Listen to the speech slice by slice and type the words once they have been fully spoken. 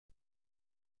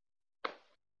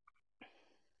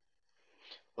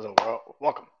What's up, world?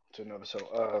 Welcome to another episode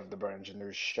of the Brandon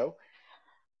Janu Show.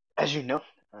 As you know,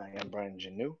 I am Brandon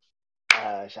Janu.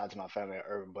 Shout out to my family at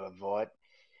Urban Boulevard.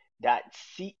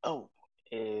 .co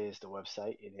is the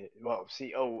website.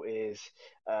 Co is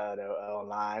the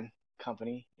online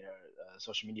company. Their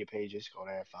social media pages. Go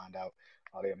there and find out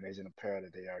all the amazing apparel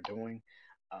that they are doing.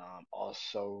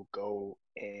 Also, go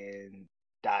in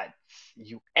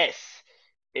 .us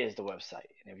is the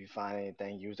website. And if you find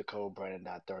anything, use the code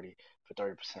Brandon.30 for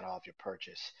 30% off your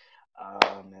purchase.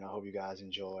 And I hope you guys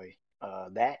enjoy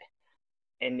that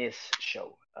in this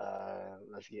show.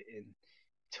 Let's get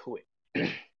into it.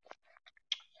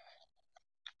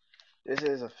 This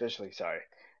is officially sorry.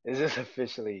 This is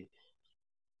officially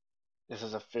this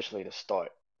is officially the start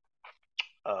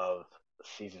of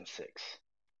season 6.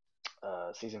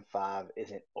 Season 5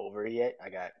 isn't over yet. I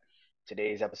got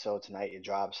today's episode tonight. It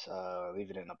drops.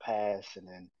 Leave it in the past, and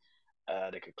then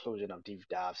the conclusion of Deep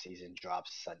Dive season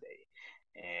drops Sunday,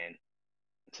 and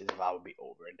season 5 will be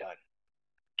over and done.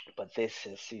 But this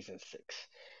is season 6,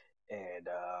 and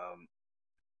I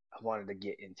wanted to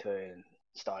get into it and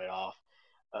start it off.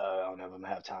 I don't know if I'm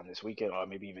gonna have time this weekend or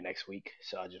maybe even next week.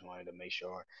 So I just wanted to make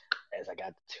sure, as I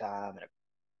got the time and the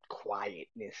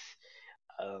quietness,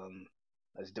 um,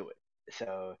 let's do it.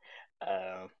 So,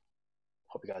 uh,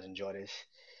 hope you guys enjoy this,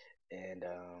 and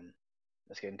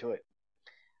let's get into it.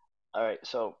 All right.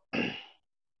 So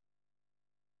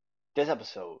this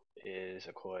episode is,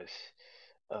 of course,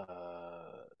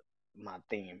 uh, my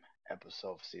theme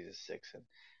episode for season 6, and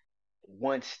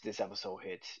once this episode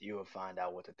hits, you will find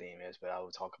out what the theme is. But I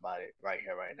will talk about it right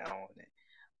here, right now.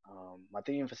 My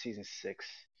theme for season 6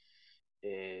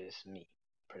 is me,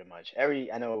 pretty much.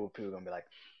 I know people are gonna be like,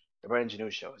 the Brandon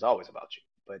Janeau show is always about you,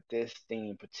 but this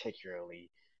theme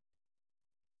particularly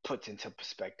puts into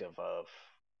perspective of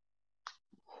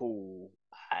who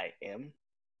I am,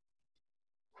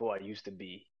 who I used to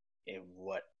be, and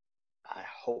what I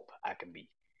hope I can be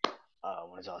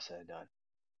when it's all said and done.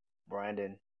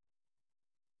 Brandon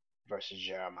versus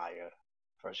Jeremiah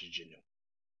versus Janu.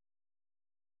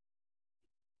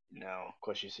 Now, of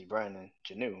course, you see Brandon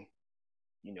Janu,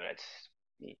 you know that's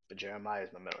me, but Jeremiah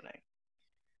is my middle name.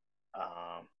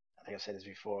 I think I said this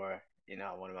before.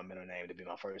 I wanted my middle name to be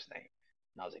my first name.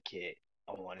 When I was a kid,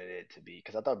 I wanted it to be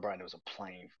because I thought Brandon was a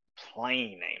plain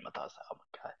name. I thought, I was like, oh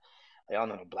my god, like, I don't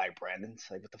know no Black Brandons.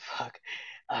 Like, what the fuck?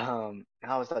 I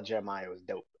always thought Jeremiah was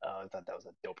dope. I thought that was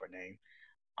a doper name.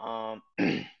 Um,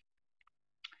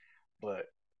 but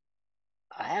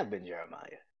I have been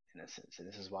Jeremiah in a sense, and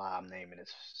this is why I'm naming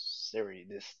this series,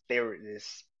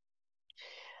 this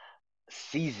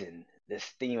season, this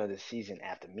theme of the season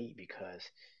after me because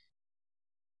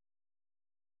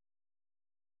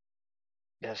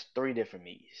there's three different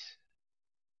me's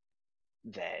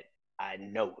that I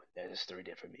know there's three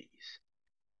different me's.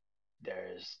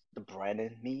 There's the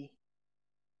Brandon me,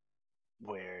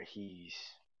 where he's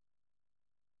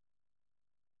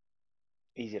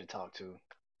easy to talk to.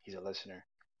 He's a listener.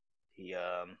 He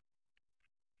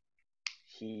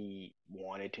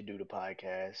wanted to do the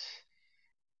podcast.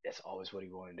 That's always what he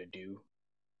wanted to do.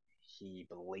 He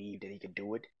believed that he could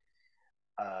do it.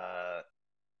 Uh,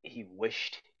 he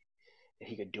wished that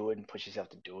he could do it and push himself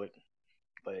to do it.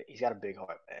 But he's got a big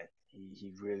heart, man.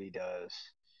 He really does.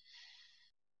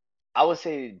 I would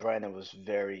say Brandon was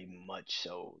very much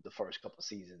so the first couple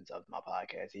seasons of my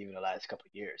podcast, even the last couple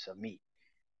of years of me.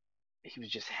 He was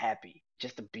just happy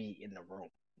just to be in the room,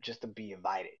 just to be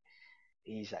invited.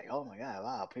 He's like, oh my god,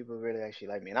 wow, people really actually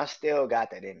like me, and I still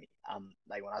got that in me. I'm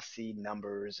like when I see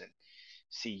numbers and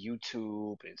see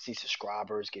YouTube and see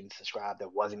subscribers getting subscribed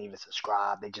that wasn't even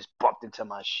subscribed, they just bumped into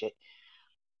my shit.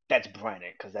 That's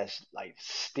Brandon, because that's like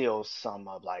still some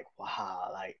of like, wow,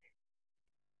 like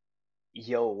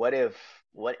yo, what if,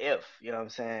 you know what I'm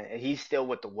saying? And he's still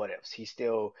with the what ifs. He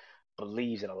still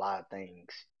believes in a lot of things,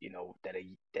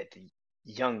 that the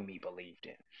young me believed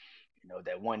in.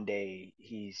 That one day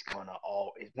he's gonna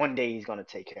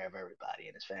take care of everybody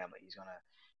in his family. He's gonna,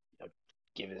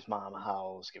 give his mom a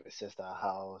house, give his sister a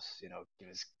house, give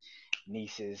his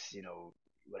nieces,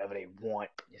 whatever they want,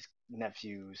 his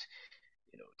nephews,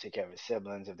 take care of his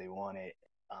siblings if they want it.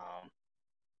 Um,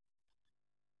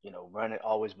 Vernon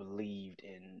always believed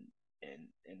in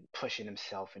pushing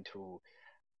himself into,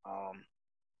 um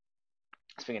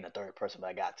speaking in third person, but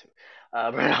I got to.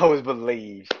 Vernon always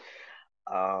believed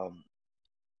um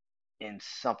in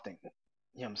something. You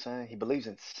know what I'm saying? He believes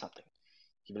in something.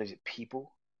 He believes in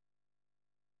people.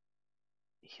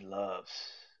 He loves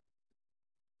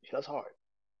he loves hard.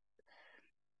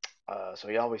 So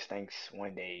he always thinks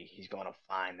one day he's gonna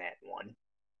find that one.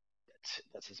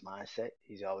 That's his mindset.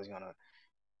 He's always gonna,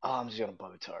 oh, I'm just gonna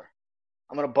bump into her.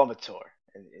 I'm gonna bum a tour,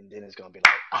 and then it's gonna be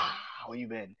like, how you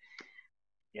been?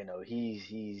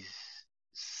 He's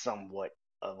somewhat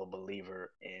of a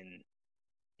believer in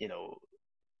you know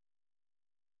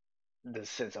the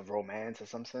sense of romance in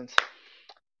some sense.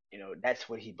 That's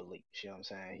what he believes. You know what I'm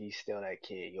saying? He's still that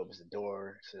kid. He opens the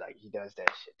door, so like he does that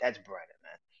shit. That's Brandon,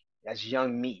 man. That's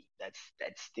young me. That's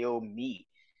still me.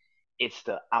 It's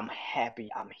the I'm happy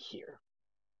I'm here.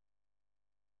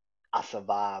 I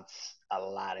survived a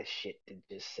lot of shit to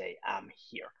just say I'm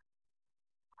here.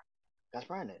 That's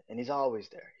Brandon, and he's always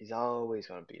there. He's always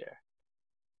gonna be there.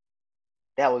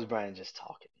 That was Brandon just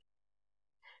talking.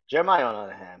 Jeremiah, on the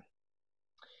other hand,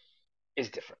 is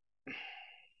different.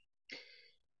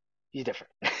 He's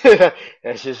different.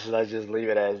 Let's just leave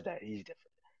it as that. He's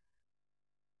different.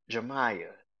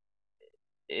 Jeremiah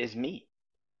is me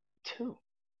too.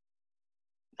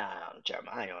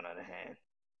 Jeremiah, on the other hand,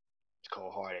 is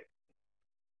cold hearted.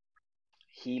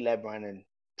 He let Brandon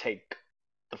take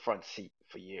the front seat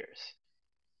for years.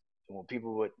 And when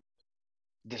people would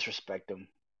disrespect him,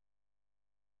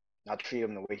 not treat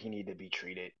him the way he needed to be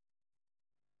treated,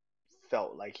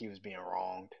 felt like he was being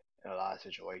wronged in a lot of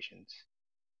situations,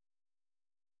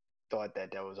 thought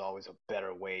that there was always a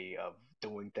better way of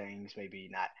doing things, maybe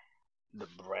not the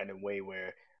Brandon way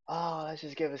where, oh, let's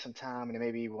just give it some time, and then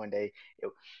maybe one day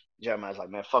Jeremiah's like,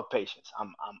 man, fuck patience.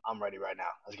 I'm ready right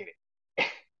now. Let's get it.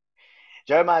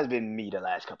 Jeremiah's been me the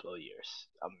last couple of years.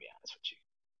 I'm gonna be honest with you.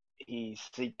 He's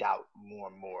seeked out more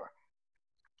and more,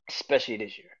 especially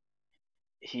this year.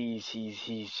 He's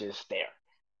just there.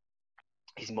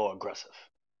 He's more aggressive.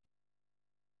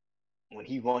 When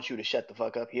he wants you to shut the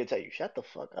fuck up, he'll tell you, shut the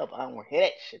fuck up. I don't want to hear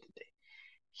that shit today.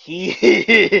 He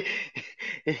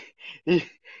he,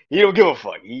 he don't give a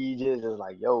fuck. He just is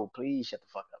like, yo, please shut the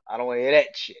fuck up. I don't want to hear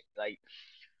that shit. Like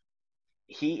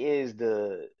he is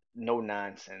the no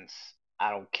nonsense. I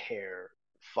don't care.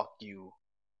 Fuck you.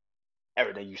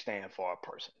 Everything you stand for a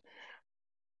person.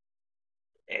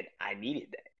 And I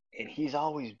needed that. And he's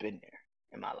always been there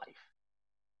in my life.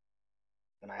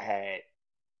 When I had,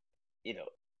 you know,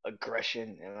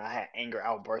 aggression and I had anger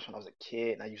outbursts when I was a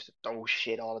kid and I used to throw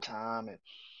shit all the time and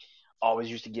always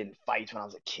used to get in fights when I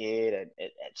was a kid at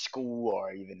school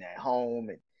or even at home.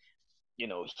 And,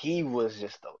 he was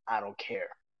just a I don't care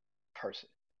person.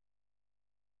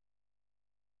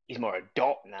 He's more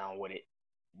adult now with it.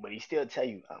 But he still tell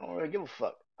you, I don't really give a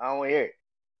fuck. I don't want to hear it.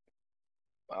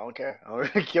 I don't care. I don't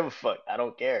really give a fuck. I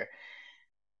don't care.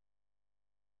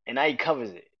 And now he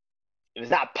covers it. If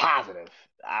it's not positive,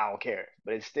 I don't care.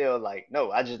 But it's still like,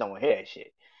 no, I just don't want to hear that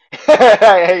shit.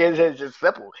 It's just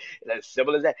simple. It's as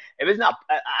simple as that. If it's not,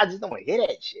 I just don't want to hear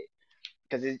that shit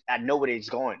because I know where it's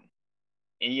going.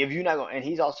 And if you're not going, and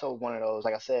he's also one of those,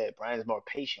 like I said, Brian's more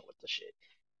patient with the shit.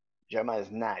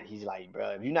 Jeremiah's not. He's like,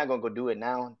 bro, if you're not gonna go do it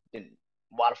now, then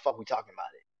why the fuck we talking about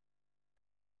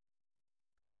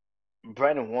it?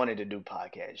 Brandon wanted to do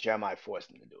podcasts. Jeremiah forced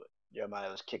him to do it. Jeremiah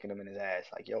was kicking him in his ass,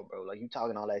 like, yo, bro, like you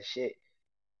talking all that shit.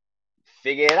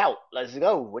 Figure it out. Let's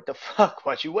go. What the fuck?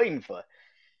 What you waiting for?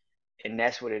 And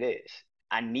that's what it is.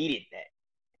 I needed that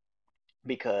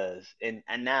because and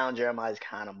now Jeremiah's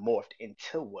kind of morphed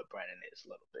into what Brandon is a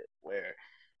little bit, where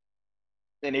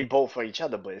and they both for each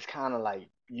other, but it's kind of like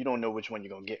you don't know which one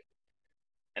you're gonna get.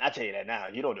 And I tell you that now,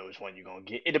 you don't know which one you're gonna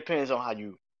get. It depends on how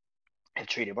you have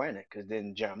treated Brandon, because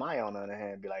then Jeremiah on the other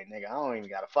hand be like, nigga, I don't even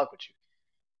gotta fuck with you.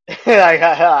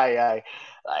 I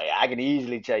can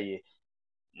easily tell you,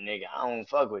 nigga, I don't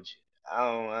fuck with you.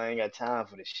 I ain't got time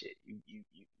for this shit.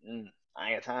 I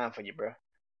ain't got time for you, bro.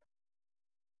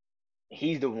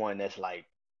 He's the one that's like,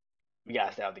 we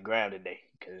gotta stay off the ground today,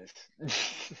 cause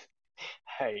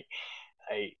hey,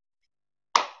 hey,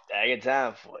 I ain't got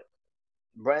time for it.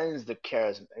 Brandon's the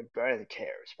cares. Brandon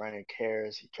cares. Brandon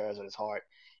cares. He cares with his heart.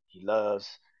 He loves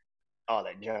all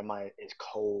that. Jeremiah is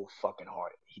cold fucking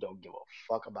hearted. He don't give a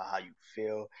fuck about how you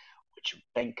feel, what you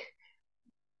think.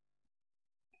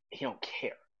 He don't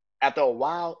care. After a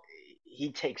while,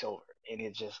 he takes over, and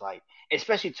it's just like,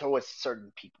 especially towards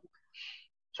certain people.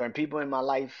 Certain people in my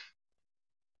life,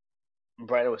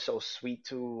 Brandon was so sweet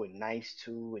to and nice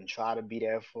to and try to be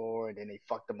there for, and then they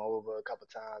fucked him over a couple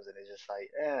times, and it's just like,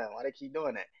 yeah, why they keep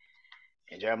doing that?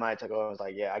 And Jeremiah took over and was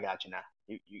like, yeah, I got you now.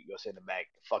 You go sit in the back.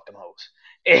 Fuck them hoes.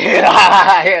 And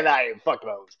I fuck them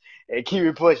hoes. And keep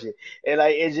it pushing. And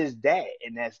like it's just that.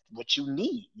 And that's what you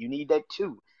need. You need that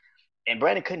too. And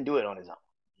Brandon couldn't do it on his own.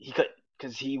 He couldn't.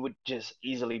 Because he would just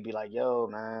easily be like, yo,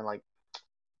 man, like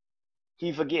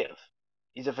he forgive.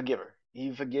 He's a forgiver.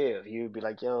 He forgive. He would be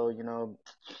like, yo, it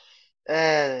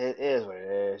is what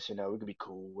it is. We could be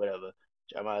cool, whatever.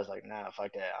 Jeremiah's like, nah,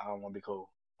 fuck that. I don't want to be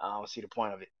cool. I don't see the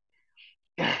point of it.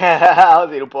 I don't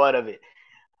see the point of it.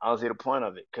 I don't see the point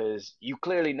of it because you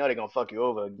clearly know they're gonna fuck you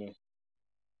over again.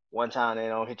 One time they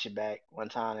don't hit you back. One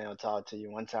time they don't talk to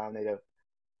you. One time they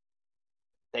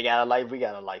got a life. We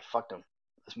got a life. Fuck them.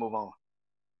 Let's move on.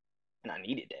 And I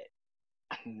needed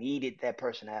that. I needed that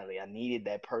personality. I needed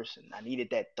that person. I needed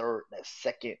that third, that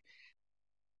second.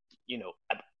 You know,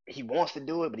 he wants to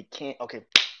do it, but he can't. Okay,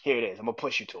 here it is. I'm gonna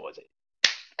push you towards it.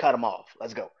 Cut him off.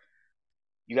 Let's go.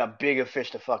 You got bigger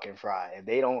fish to fucking fry. If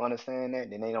they don't understand that,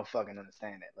 then they don't fucking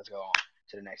understand that. Let's go on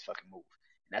to the next fucking move.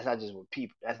 And that's not just with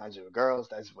people. That's not just with girls.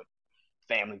 That's with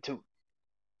family too.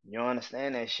 You don't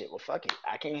understand that shit. Well, fuck it.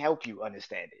 I can't help you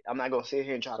understand it. I'm not gonna sit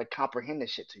here and try to comprehend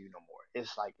this shit to you no more.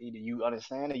 It's like either you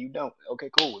understand or you don't. Okay,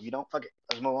 cool. If you don't, fuck it.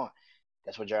 Let's move on.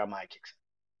 That's what Jeremiah kicks.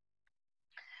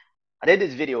 I did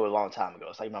this video a long time ago.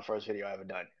 It's like my first video I ever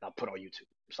done, and I put on YouTube.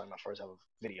 It's like my first ever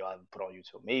video I ever put on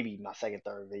YouTube. Maybe my second,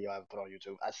 third video I ever put on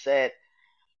YouTube. I said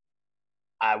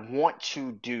I want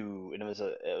to do, and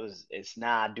it's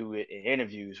now I do it in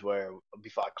interviews where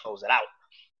before I close it out,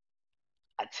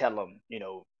 I tell them,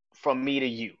 from me to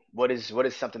you, what is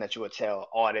something that you would tell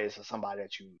artists or somebody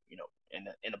that you know,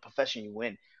 in the profession you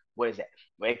in, what is that?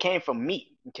 Well, it came from me.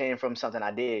 It came from something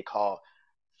I did called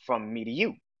From Me to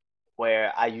You,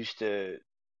 where I used to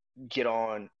get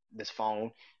on this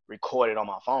phone, record it on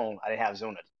my phone. I didn't have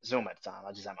Zoom at the time.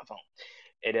 I just had my phone,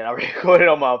 and then I recorded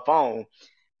on my phone,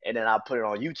 and then I put it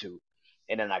on YouTube,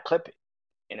 and then I clip it,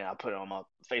 and then I put it on my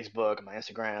Facebook and my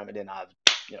Instagram, and then I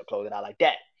close it out like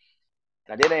that.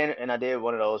 And I did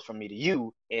one of those From Me to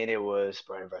You, and it was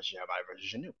Brandon versus Jeremiah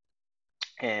versus Janu.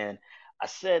 And I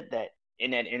said that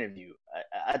in that interview.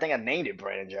 I think I named it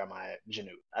Brandon Jeremiah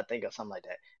Janu. I think or something like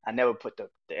that. I never put the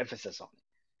emphasis on it,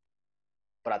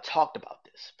 but I talked about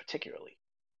this particularly.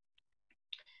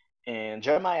 And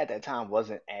Jeremiah at that time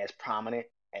wasn't as prominent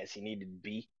as he needed to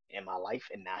be in my life,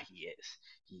 and now he is.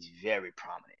 He's very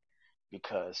prominent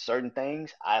because certain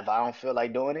things, if I don't feel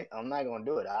like doing it, I'm not gonna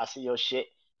do it. I see your shit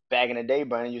back in the day,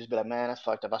 Brandon. You used to be like, man, that's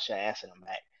fucked up. I should have answered him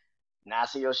back. Now I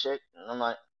see your shit, and I'm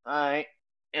like, all right,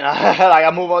 and like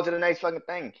I move on to the next fucking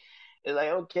thing. It's like,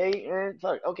 okay,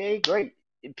 fuck, okay, great,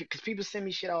 because people send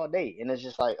me shit all day, and it's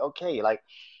just like, okay, like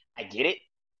I get it,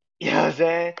 you know what I'm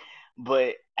saying?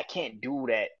 But I can't do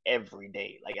that every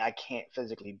day. Like I can't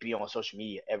physically be on social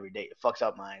media every day. It fucks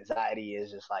up my anxiety.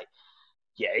 It's just like,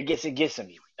 yeah, it gets to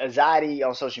me. Anxiety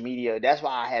on social media. That's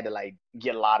why I had to like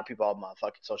get a lot of people off my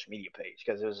fucking social media page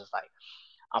because it was just like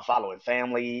I'm following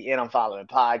family and I'm following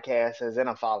podcasters and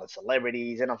I'm following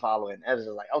celebrities and I'm following. It was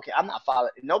just like, okay, I'm not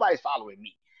following. Nobody's following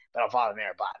me, but I'm following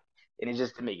everybody, and it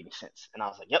just didn't make any sense. And I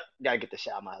was like, yep, gotta get this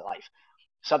shit out of my life.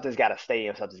 Something's got to stay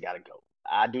and something's got to go.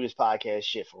 I do this podcast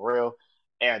shit for real.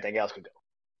 Everything else could go.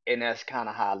 And that's kind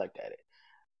of how I looked at it.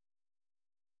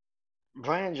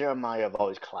 Brian and Jeremiah have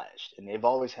always clashed, and they've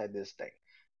always had this thing.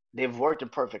 They've worked in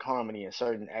perfect harmony in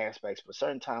certain aspects, but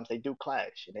certain times they do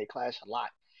clash, and they clash a lot.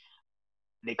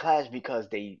 They clash because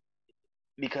they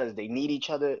need each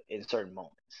other in certain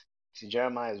moments. See,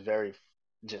 Jeremiah is very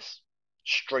just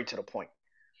straight to the point,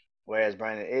 whereas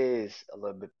Brandon is a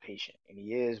little bit patient, and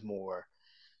he is more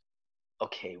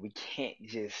okay. We can't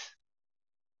just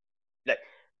like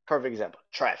perfect example,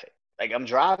 traffic. Like I'm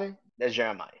driving, that's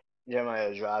Jeremiah. Jeremiah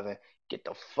is driving. Get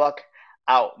the fuck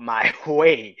out my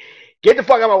way. Get the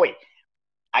fuck out my way.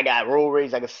 I got road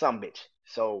rage like a son bitch.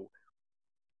 So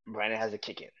Brandon has to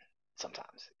kick in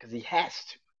sometimes because he has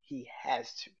to. He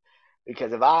has to.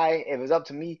 Because if it's up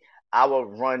to me, I will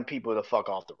run people the fuck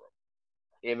off the road.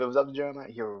 If it was up to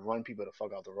Jeremiah, he would run people the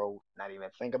fuck off the road, not even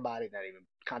think about it, not even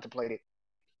contemplate it.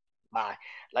 Bye.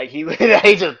 Like he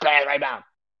he just pass right down.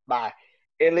 Bye.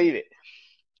 And leave it.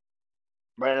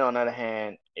 Brandon, on the other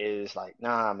hand, is like,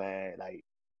 nah, man, like,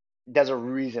 there's a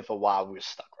reason for why we're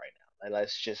stuck right now. Like,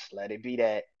 let's just let it be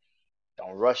that.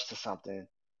 Don't rush to something,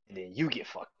 and then you get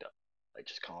fucked up. Like,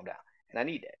 just calm down. And I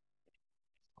need that.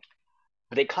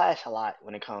 But they clash a lot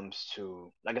when it comes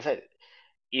to, like I said,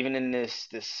 even in this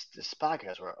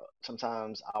podcast where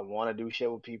sometimes I want to do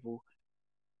shit with people,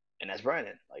 and that's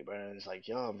Brandon. Like, Brandon's like,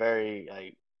 yo, I'm very,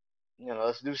 like,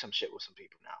 let's do some shit with some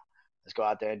people now. Let's go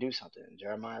out there and do something. And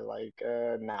Jeremiah's like,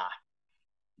 nah.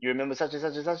 You remember such and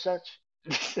such and such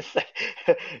and such?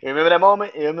 You remember that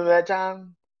moment? You remember that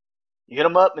time? You hit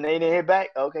them up and they didn't hit back?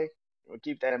 Okay. We'll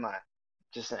keep that in mind.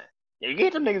 Just saying. Yeah, you can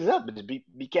hit them niggas up, but just be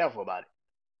careful about it.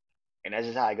 And that's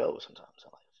just how it goes sometimes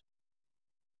in life.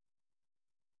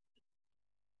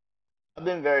 I've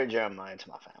been very Jeremiah to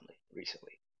my family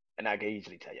recently. And I can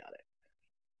easily tell y'all that.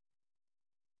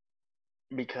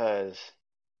 Because,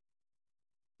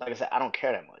 like I said, I don't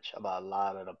care that much about a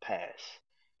lot of the past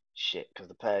shit. Because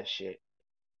the past shit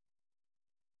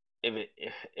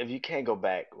if you can't go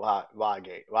back, why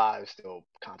still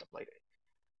contemplate it?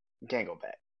 You can't go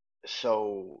back.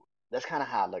 So that's kind of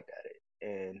how I looked at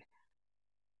it.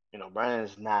 And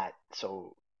Brandon's not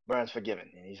so Brandon's forgiving,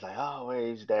 and he's like, oh, wait,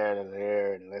 he's there to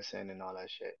hear and listen and all that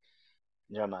shit.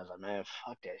 And Jeremiah's like, man,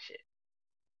 fuck that shit.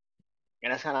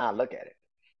 And that's kind of how I look at it.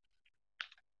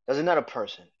 There's another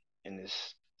person in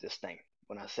this thing.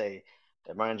 When I say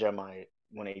that Brandon and Jeremiah,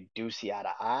 when they do see eye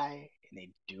to eye and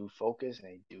they do focus and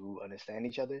they do understand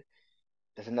each other,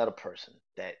 there's another person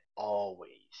that always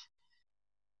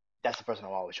that's the person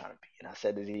I'm always trying to be. And I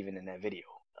said this even in that video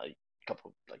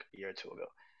like a year or two ago.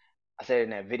 I said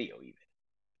in that video even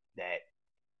that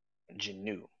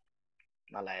Janu,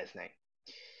 my last name.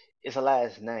 It's a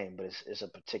last name, but it's a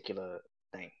particular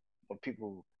thing. When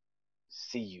people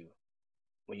see you,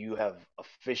 when you have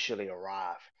officially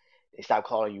arrived, they stop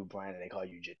calling you Brandon. They call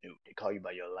you Janu. They call you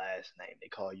by your last name. They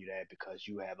call you that because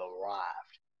you have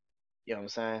arrived. You know what I'm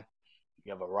saying?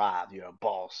 You have arrived. You're a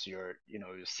boss. You're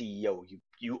CEO.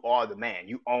 You are the man.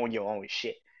 You own your own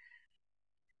shit.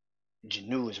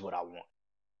 Janu is what I want.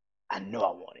 I know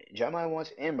I want it. Jeremiah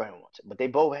wants it and Brandon wants it, but they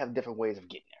both have different ways of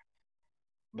getting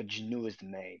there. But Janu is the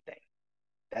main thing.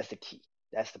 That's the key.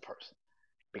 That's the person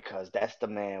because that's the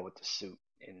man with the suit,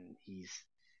 and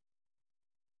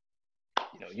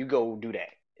you go do that.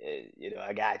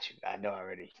 I got you. I know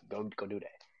already. Go do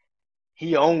that.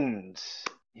 He owns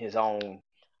his own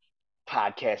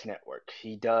podcast network.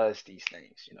 He does these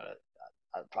things.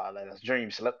 I probably let us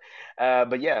dream slip.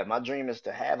 But yeah, my dream is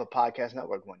to have a podcast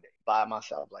network one day by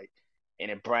myself, like, and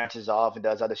it branches off and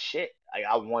does other shit. Like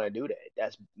I want to do that.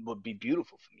 That's would be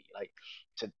beautiful for me, like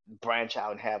to branch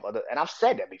out and have other. And I've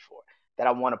said that before that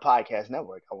I want a podcast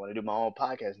network. I want to do my own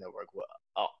podcast network with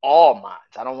all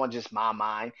minds. I don't want just my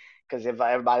mind because if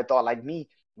everybody thought like me,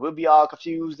 we'll be all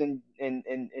confused and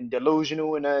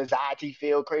delusional and anxiety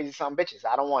feel crazy some bitches.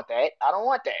 I don't want that. I don't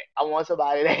want that. I want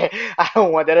somebody that I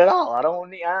don't want that at all. I don't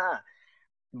need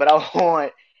but I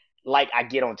want like I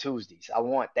get on Tuesdays. I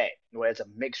want that where it's a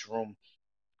mixed room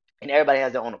and everybody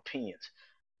has their own opinions.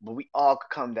 But we all could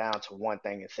come down to one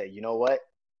thing and say, you know what?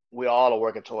 We all are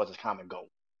working towards this common goal.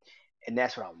 And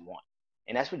that's what I want.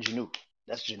 And that's what Janu.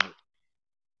 That's Janu.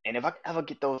 And if I ever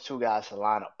get those two guys to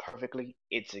line up perfectly,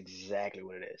 it's exactly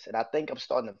what it is. And I think I'm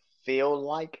starting to feel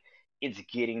like it's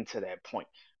getting to that point.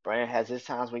 Brandon has his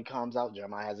times when he comes out.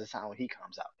 Jeremiah has his time when he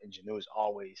comes out. And Janu is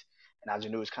always, and now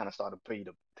Janu is kind of starting to be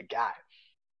the guy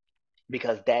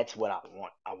because that's what I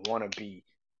want. I want to be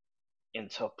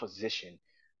into a position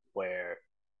where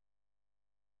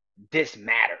this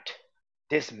mattered.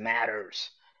 This matters.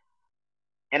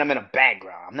 And I'm in a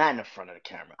background. I'm not in the front of the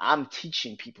camera. I'm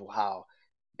teaching people how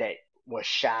that was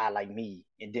shy like me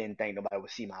and didn't think nobody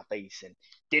would see my face and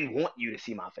didn't want you to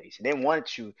see my face and didn't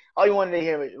want you. All you wanted to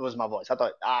hear was my voice. I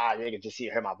thought, they could just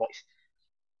hear my voice.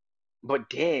 But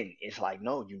then it's like,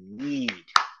 no, you need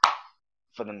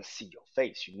for them to see your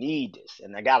face. You need this.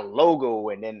 And I got a logo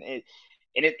and then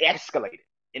it escalated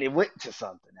and it went to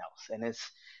something else. And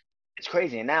it's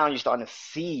crazy. And now you're starting to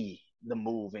see the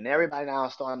move and everybody now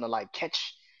is starting to like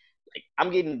catch like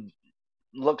I'm getting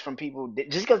looks from people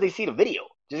just because they see the video,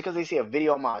 just because they see a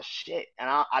video of my shit, and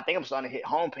I think I'm starting to hit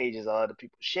home pages of other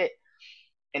people's shit,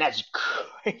 and that's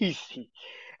crazy.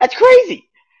 That's crazy.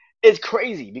 It's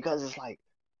crazy because it's like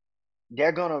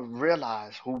they're gonna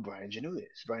realize who Brandon Janu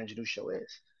is. Brandon Janu show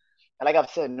is, and like I've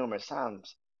said numerous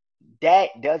times, that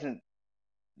doesn't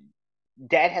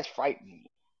that has frightened me.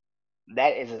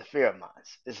 That is a fear of mine.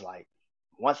 It's like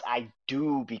once I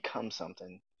do become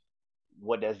something,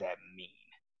 what does that mean?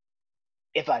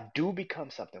 If I do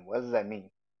become something, what does that mean?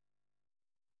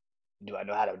 Do I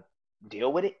know how to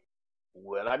deal with it?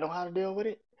 Will I know how to deal with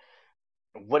it?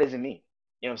 What does it mean?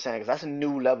 You know what I'm saying? Because that's a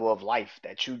new level of life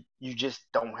that you just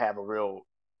don't have a real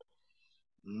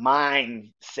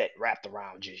mindset wrapped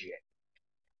around just yet.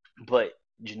 But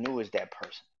Janu is that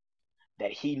person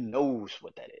that he knows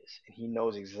what that is, and he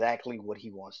knows exactly what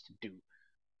he wants to do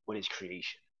with his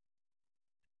creation,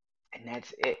 and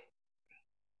that's it.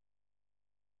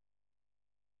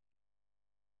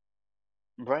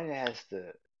 Brandon has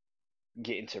to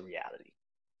get into reality.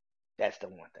 That's the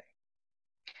one thing.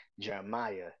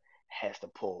 Jeremiah has to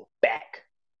pull back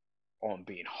on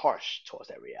being harsh towards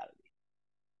that reality.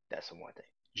 That's the one thing.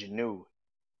 Janu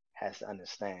has to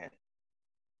understand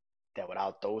that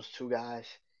without those two guys,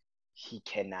 he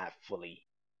cannot fully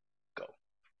go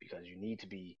because you need to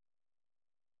be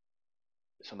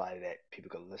somebody that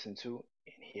people can listen to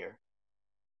and hear.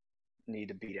 You need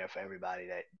to be there for everybody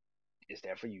that is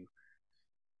there for you.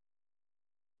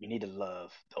 You need to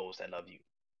love those that love you.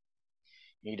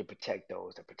 You need to protect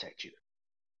those that protect you.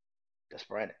 That's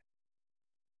Brandon.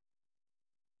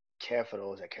 care for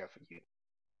those that care for you.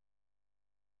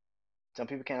 Some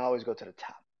people can't always go to the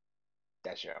top.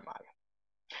 That's Jeremiah.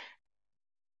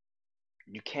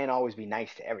 You can't always be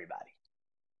nice to everybody.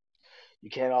 You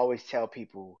can't always tell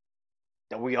people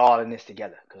that we all in this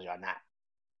together because you're not.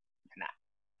 You're not.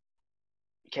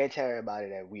 You can't tell everybody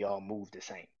that we all move the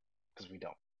same because we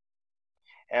don't.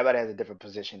 Everybody has a different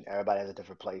position. Everybody has a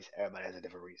different place. Everybody has a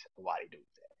different reason for why they do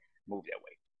that, move that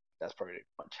way. That's pretty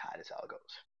much how this all goes.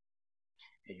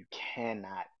 And you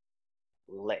cannot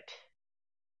let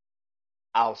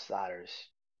outsiders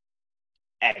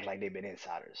act like they've been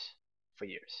insiders for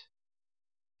years.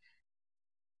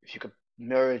 If you could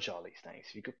merge all these things,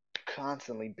 if you could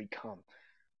constantly become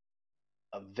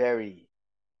a very,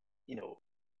 you know,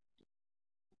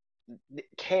 he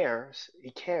cares,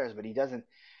 but he doesn't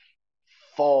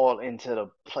fall into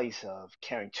the place of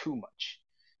caring too much.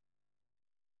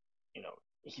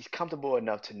 He's comfortable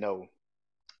enough to know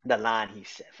the line he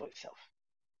set for himself.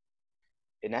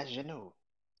 And that's Janu.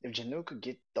 If Janu could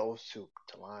get those two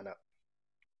to line up,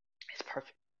 it's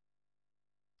perfect.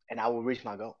 And I will reach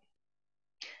my goal.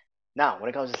 Now, when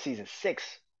it comes to season 6,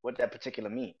 what that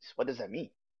particular means, what does that mean?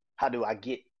 How do I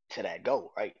get to that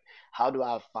goal, right? How do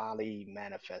I finally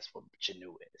manifest what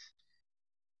Janu is?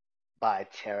 By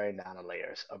tearing down the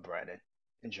layers of Brandon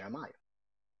and Jeremiah.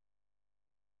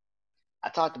 I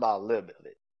talked about a little bit of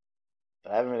it,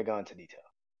 but I haven't really gone into detail.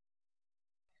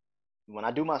 When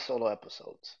I do my solo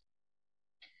episodes,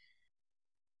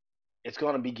 it's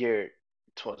going to be geared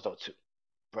towards those two,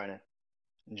 Brennan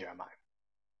and Jeremiah.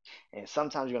 And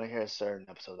sometimes you're going to hear certain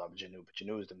episodes of Janu, but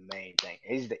Janu is the main thing.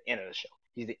 He's the end of the show.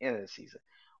 He's the end of the season.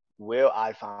 Will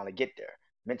I finally get there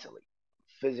mentally,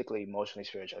 physically, emotionally,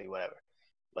 spiritually, whatever?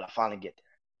 But I finally get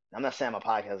there. I'm not saying my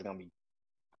podcast is going to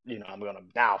be, I'm going to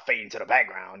now fade into the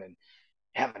background and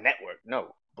have a network.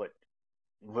 No, but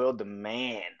will the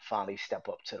man finally step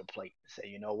up to the plate and say,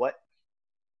 you know what?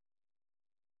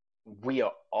 We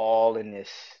are all in this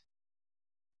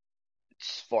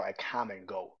for a common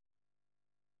goal.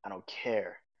 I don't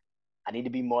care. I need to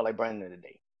be more like Brandon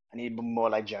today. I need to be more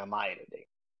like Jeremiah today.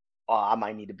 Or I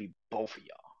might need to be both of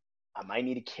y'all. I might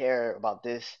need to care about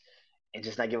this and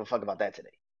just not give a fuck about that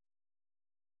today.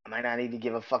 I might not need to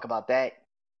give a fuck about that,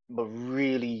 but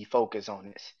really focus on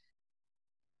this.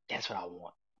 That's what I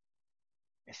want.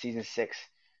 In season 6,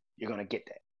 you're gonna get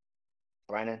that.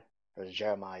 Brandon versus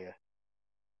Jeremiah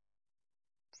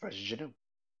versus Janu.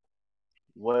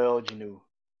 Will Janu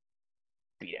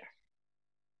be there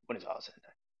when it's all said and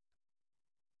done?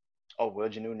 Or will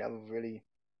Janu never really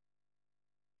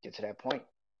get to that point?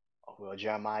 Or will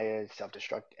Jeremiah self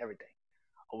destruct everything?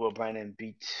 Or will Brandon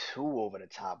be too over the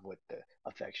top with the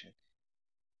affection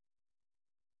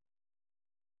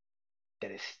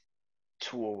that is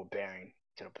too overbearing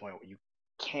to the point where you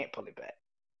can't pull it back?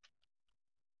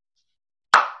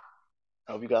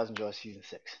 I hope you guys enjoy season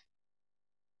 6.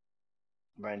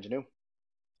 I'm Brandon Janu.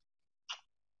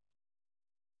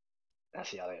 I'll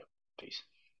see y'all later. Peace.